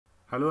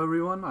Hello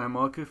everyone, I'm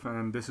Akif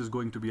and this is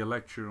going to be a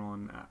lecture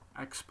on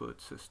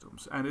expert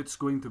systems, and it's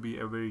going to be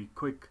a very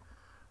quick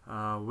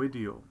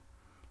video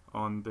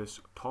on this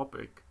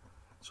topic.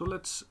 So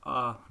let's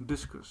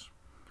discuss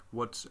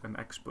what's an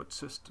expert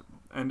system.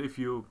 And if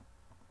you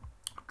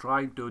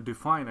try to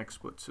define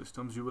expert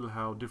systems, you will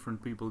have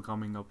different people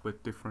coming up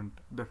with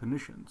different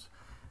definitions.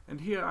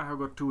 And here I have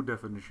got two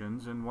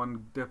definitions, and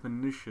one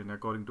definition,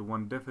 according to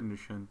one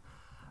definition,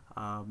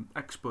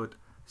 expert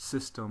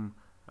system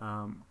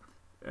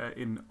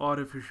in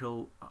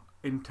artificial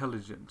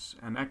intelligence.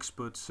 An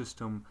expert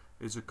system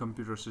is a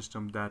computer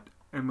system that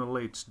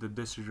emulates the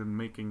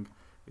decision-making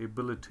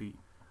ability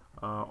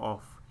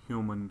of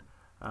human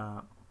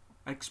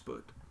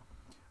expert.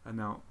 And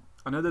now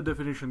another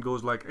definition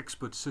goes like: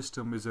 expert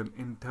system is an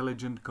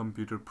intelligent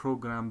computer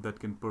program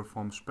that can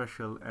perform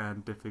special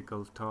and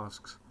difficult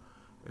tasks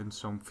in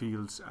some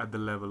fields at the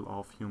level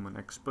of human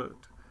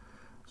expert.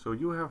 So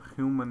you have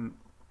human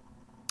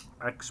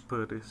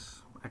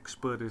expertise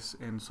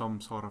in some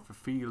sort of a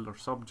field or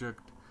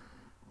subject,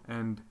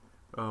 and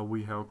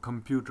we have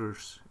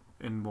computers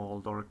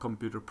involved or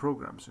computer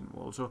programs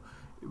involved. So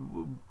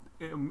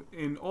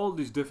in all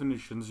these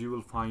definitions you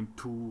will find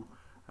two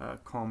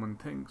common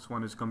things.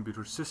 One is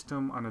computer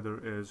system, another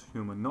is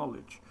human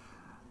knowledge.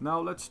 Now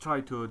let's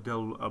try to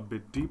delve a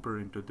bit deeper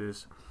into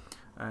this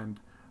and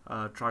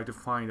try to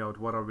find out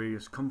what are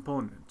various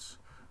components.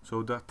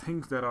 So the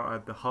things that are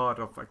at the heart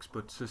of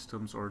expert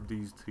systems are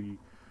these three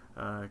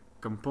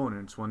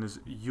components. One is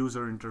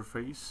user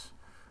interface,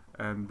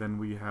 and then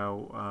we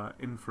have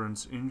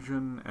inference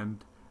engine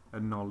and a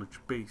knowledge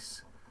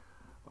base.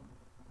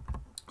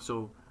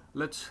 So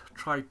let's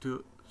try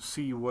to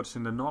see what's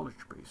in the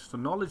knowledge base. So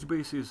knowledge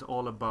base is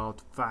all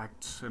about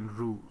facts and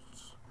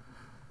rules.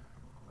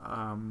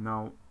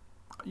 Now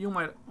you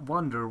might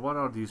wonder, what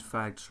are these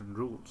facts and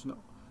rules?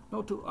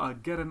 Now to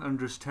get an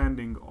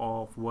understanding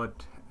of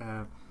what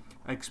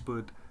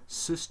expert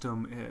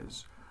system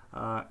is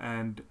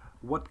and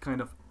what kind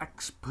of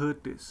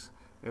expertise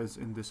is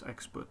in this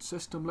expert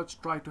system, let's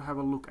try to have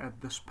a look at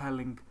the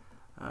spelling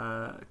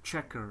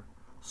checker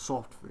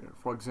software.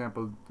 For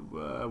example,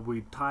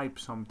 we type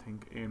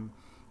something in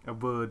a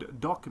Word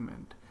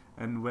document,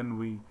 and when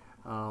we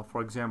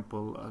for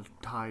example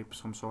type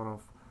some sort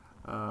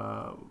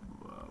of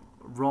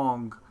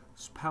wrong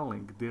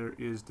spelling, there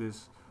is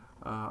this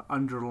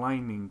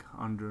underlining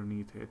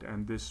underneath it,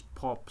 and this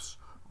pops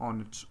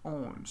on its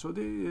own. So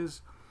there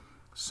is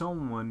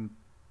someone,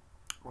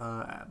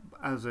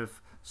 as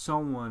if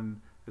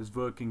someone is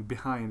working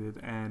behind it,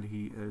 and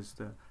he is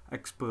the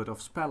expert of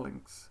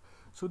spellings.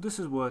 So this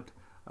is what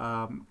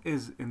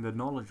is in the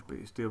knowledge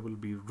base. There will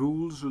be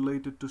rules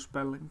related to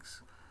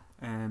spellings,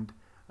 and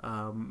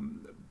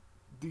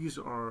these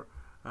are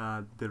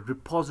the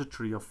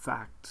repository of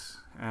facts,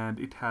 and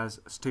it has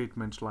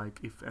statements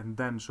like if and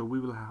then. So we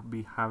will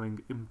be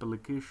having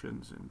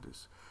implications in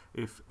this: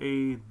 if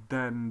A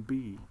then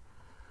B.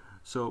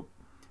 So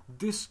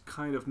this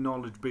kind of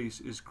knowledge base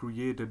is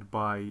created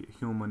by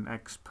human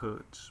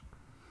experts,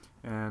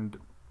 and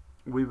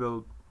we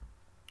will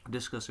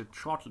discuss it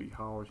shortly,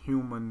 how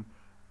human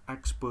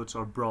experts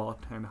are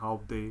brought and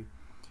how they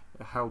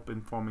help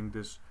in forming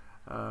this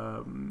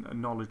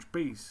knowledge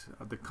base,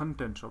 the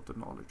contents of the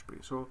knowledge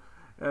base. So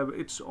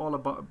it's all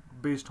about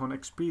based on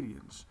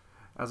experience.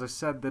 As I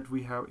said, that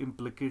we have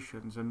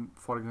implications, and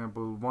for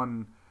example,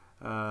 one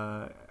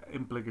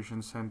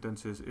implication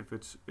sentence is if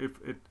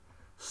it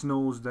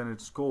snows, then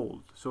it's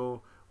cold.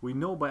 So we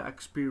know by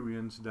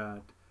experience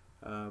that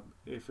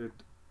if it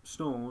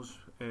snows,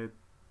 it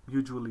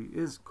usually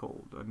is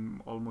cold,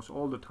 and almost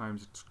all the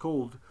times it's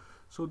cold.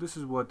 So this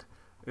is what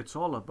it's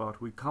all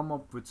about. We come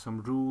up with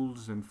some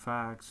rules and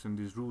facts, and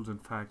these rules and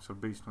facts are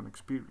based on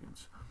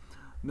experience.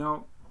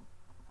 Now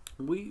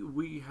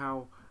we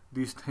have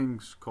these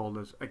things called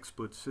as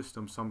expert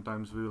systems.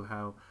 Sometimes we will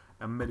have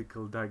a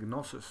medical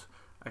diagnosis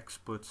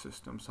expert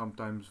system.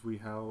 Sometimes we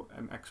have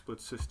an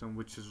expert system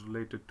which is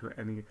related to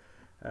any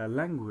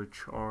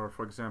language, or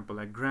for example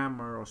a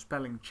grammar or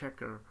spelling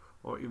checker,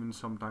 or even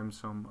sometimes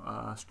some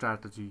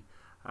strategy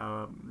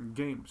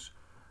games.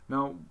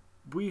 Now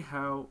we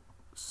have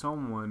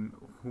someone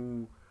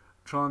who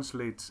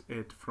translates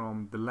it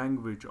from the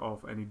language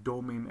of any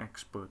domain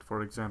expert.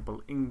 For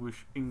example,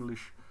 English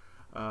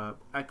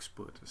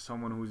expert,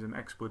 someone who is an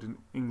expert in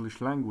English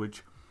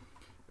language.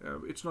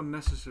 It's not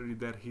necessary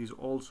that he's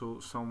also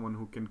someone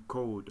who can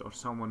code, or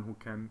someone who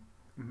can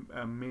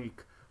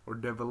make or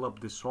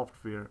develop this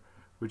software,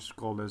 which is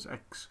called as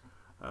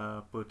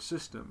expert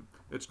system.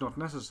 It's not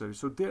necessary.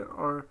 So there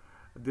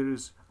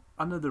is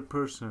another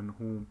person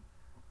who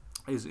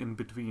is in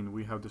between.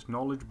 We have this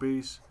knowledge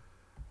base.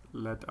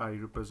 Let I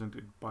represent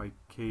it by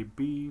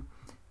KB,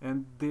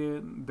 and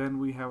then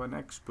we have an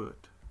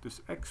expert. This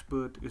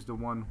expert is the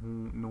one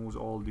who knows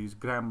all these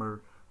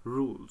grammar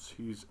rules.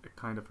 He's a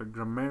kind of a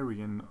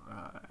grammarian,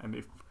 and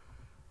if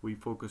we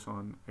focus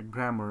on a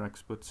grammar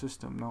expert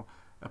system. Now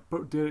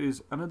there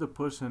is another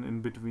person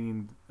in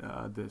between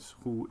this,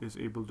 who is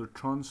able to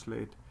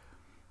translate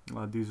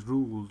these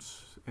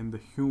rules in the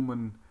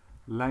human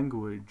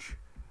language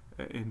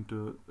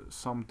into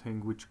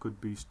something which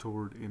could be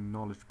stored in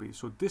knowledge base.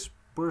 So this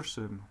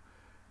person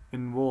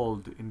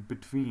involved in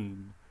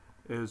between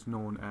is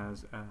known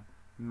as a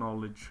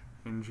knowledge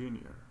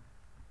engineer.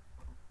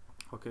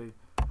 Okay,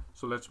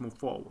 so let's move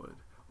forward.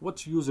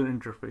 What's user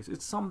interface?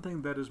 It's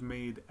something that is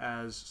made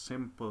as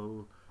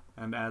simple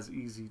and as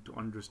easy to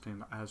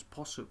understand as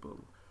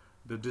possible.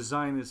 The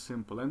design is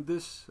simple, and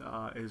this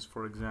is,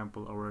 for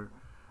example, our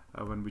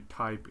when we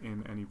type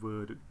in any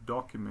Word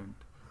document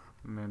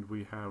and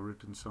we have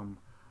written some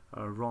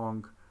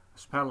wrong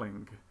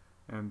spelling,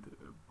 and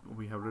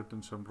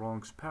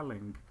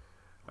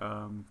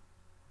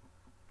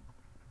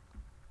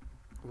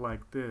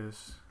like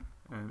this,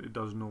 and it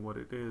doesn't know what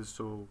it is,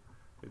 so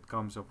it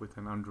comes up with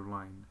an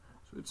underline.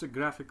 So it's a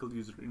graphical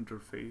user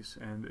interface,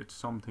 and it's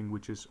something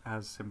which is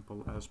as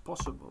simple as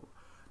possible.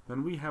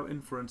 Then we have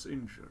inference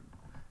engine.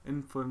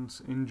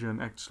 Inference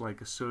engine acts like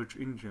a search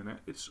engine.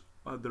 It's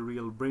the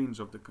real brains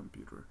of the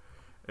computer.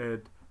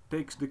 It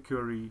takes the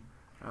query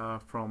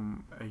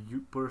from a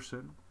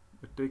person.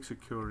 It takes a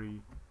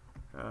query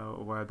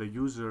via the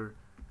user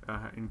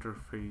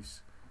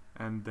interface,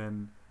 and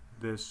then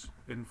this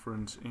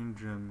inference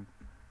engine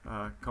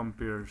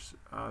compares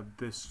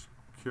this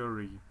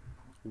query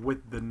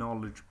with the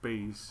knowledge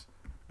base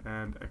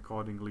and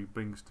accordingly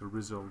brings the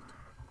result.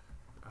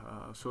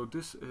 So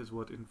this is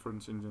what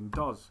inference engine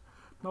does.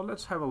 Now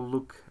let's have a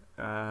look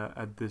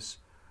at this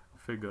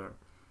figure.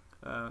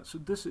 So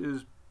this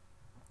is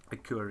a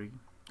query.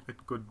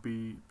 It could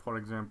be, for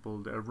example,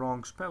 the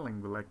wrong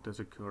spelling will act as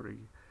a query,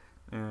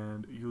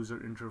 and user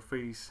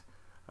interface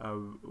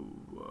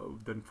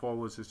then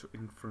forwards it to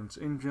inference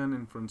engine.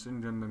 Inference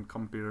engine then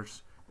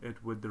compares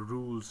it with the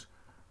rules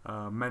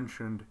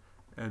mentioned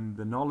in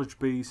the knowledge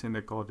base and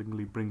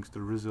accordingly brings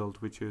the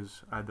result, which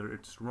is either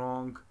it's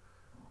wrong.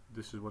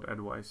 This is what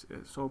advice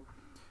is. So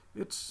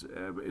it's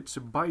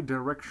a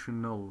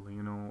bi-directional,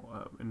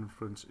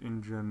 inference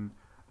engine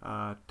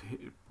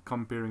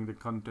comparing the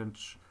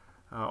contents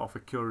of a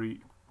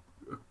query,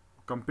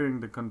 comparing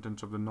the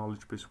contents of the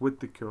knowledge base with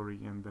the query,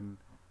 and then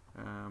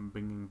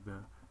bringing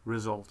the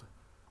result.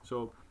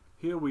 So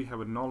here we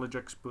have a knowledge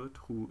expert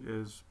who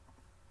is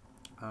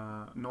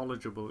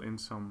knowledgeable in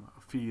some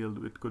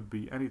field. It could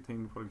be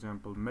anything, for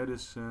example,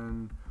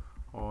 medicine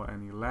or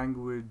any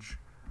language,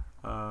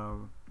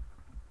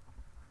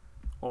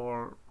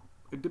 or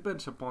it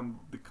depends upon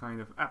the kind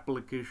of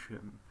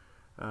application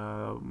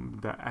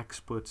the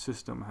expert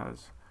system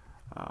has.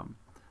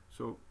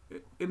 So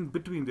in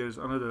between there's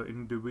another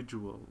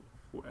individual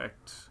who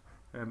acts,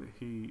 and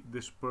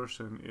this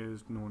person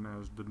is known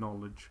as the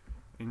knowledge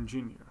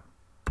engineer.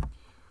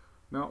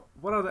 Now,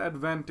 what are the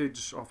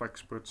advantages of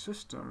expert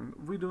system?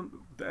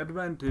 The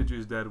advantage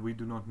is that we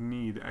do not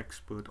need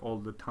expert all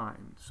the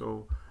time.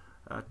 So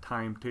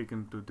time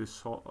taken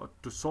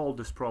to solve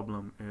this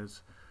problem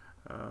is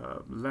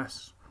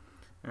less,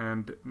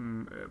 and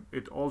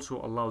it also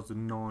allows the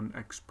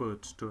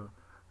non-experts to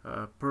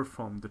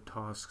perform the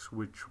tasks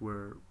which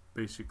were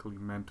basically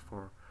meant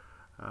for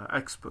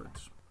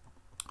experts.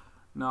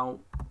 Now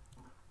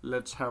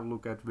let's have a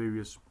look at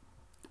various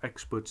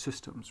expert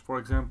systems. For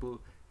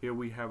example, here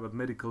we have a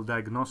medical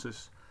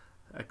diagnosis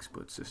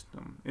expert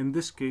system. In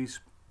this case,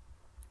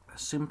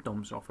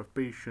 symptoms of a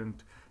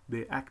patient,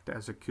 they act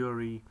as a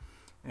query,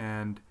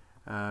 and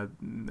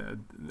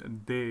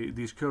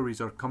these queries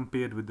are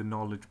compared with the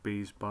knowledge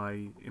base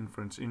by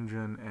inference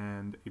engine,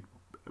 and it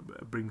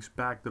brings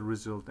back the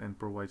result and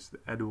provides the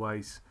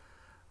advice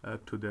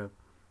to the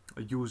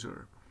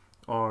user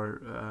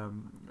or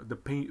the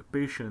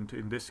patient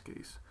in this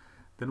case.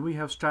 Then we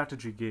have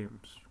strategy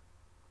games.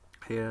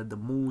 Here the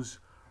moves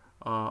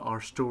are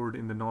stored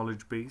in the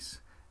knowledge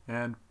base,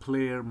 and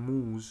player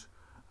moves,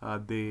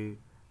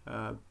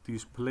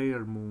 these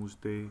player moves,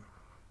 they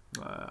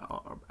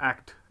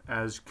act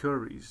as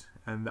queries,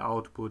 and the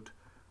output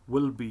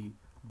will be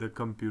the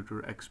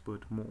computer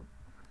expert move.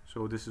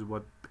 So this is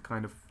what the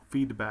kind of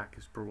feedback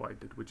is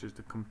provided, which is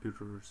the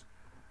computer's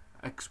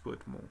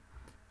expert move.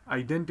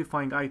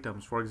 Identifying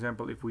items, for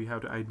example, if we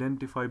have to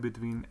identify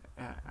between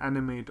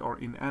animate or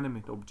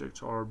inanimate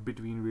objects, or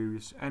between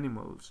various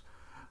animals,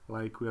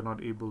 like we are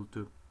not able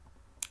to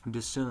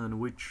discern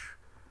which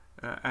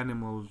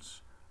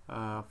animals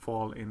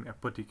fall in a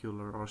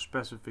particular or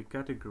specific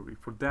category.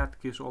 For that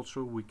case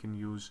also we can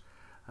use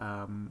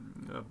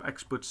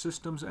expert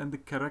systems, and the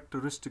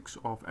characteristics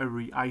of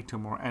every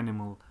item or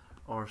animal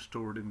are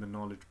stored in the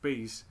knowledge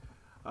base.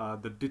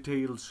 The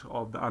details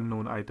of the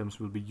unknown items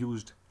will be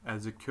used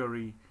as a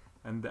query,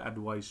 and the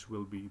advice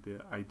will be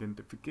the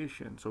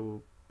identification.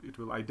 So it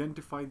will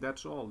identify,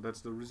 that's all,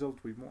 that's the result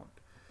we want.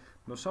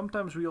 Now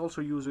sometimes we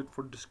also use it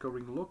for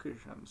discovering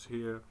locations.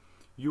 Here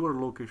your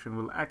location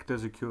will act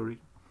as a query,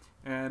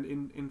 and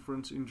in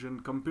inference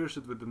engine compares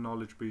it with the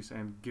knowledge base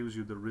and gives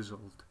you the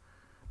result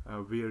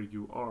where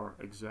you are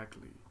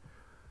exactly.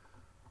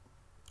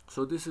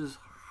 So this is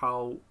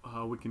how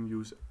we can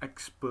use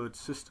expert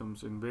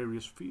systems in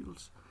various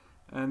fields.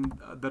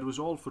 And that was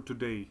all for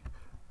today.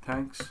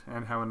 Thanks,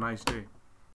 and have a nice day.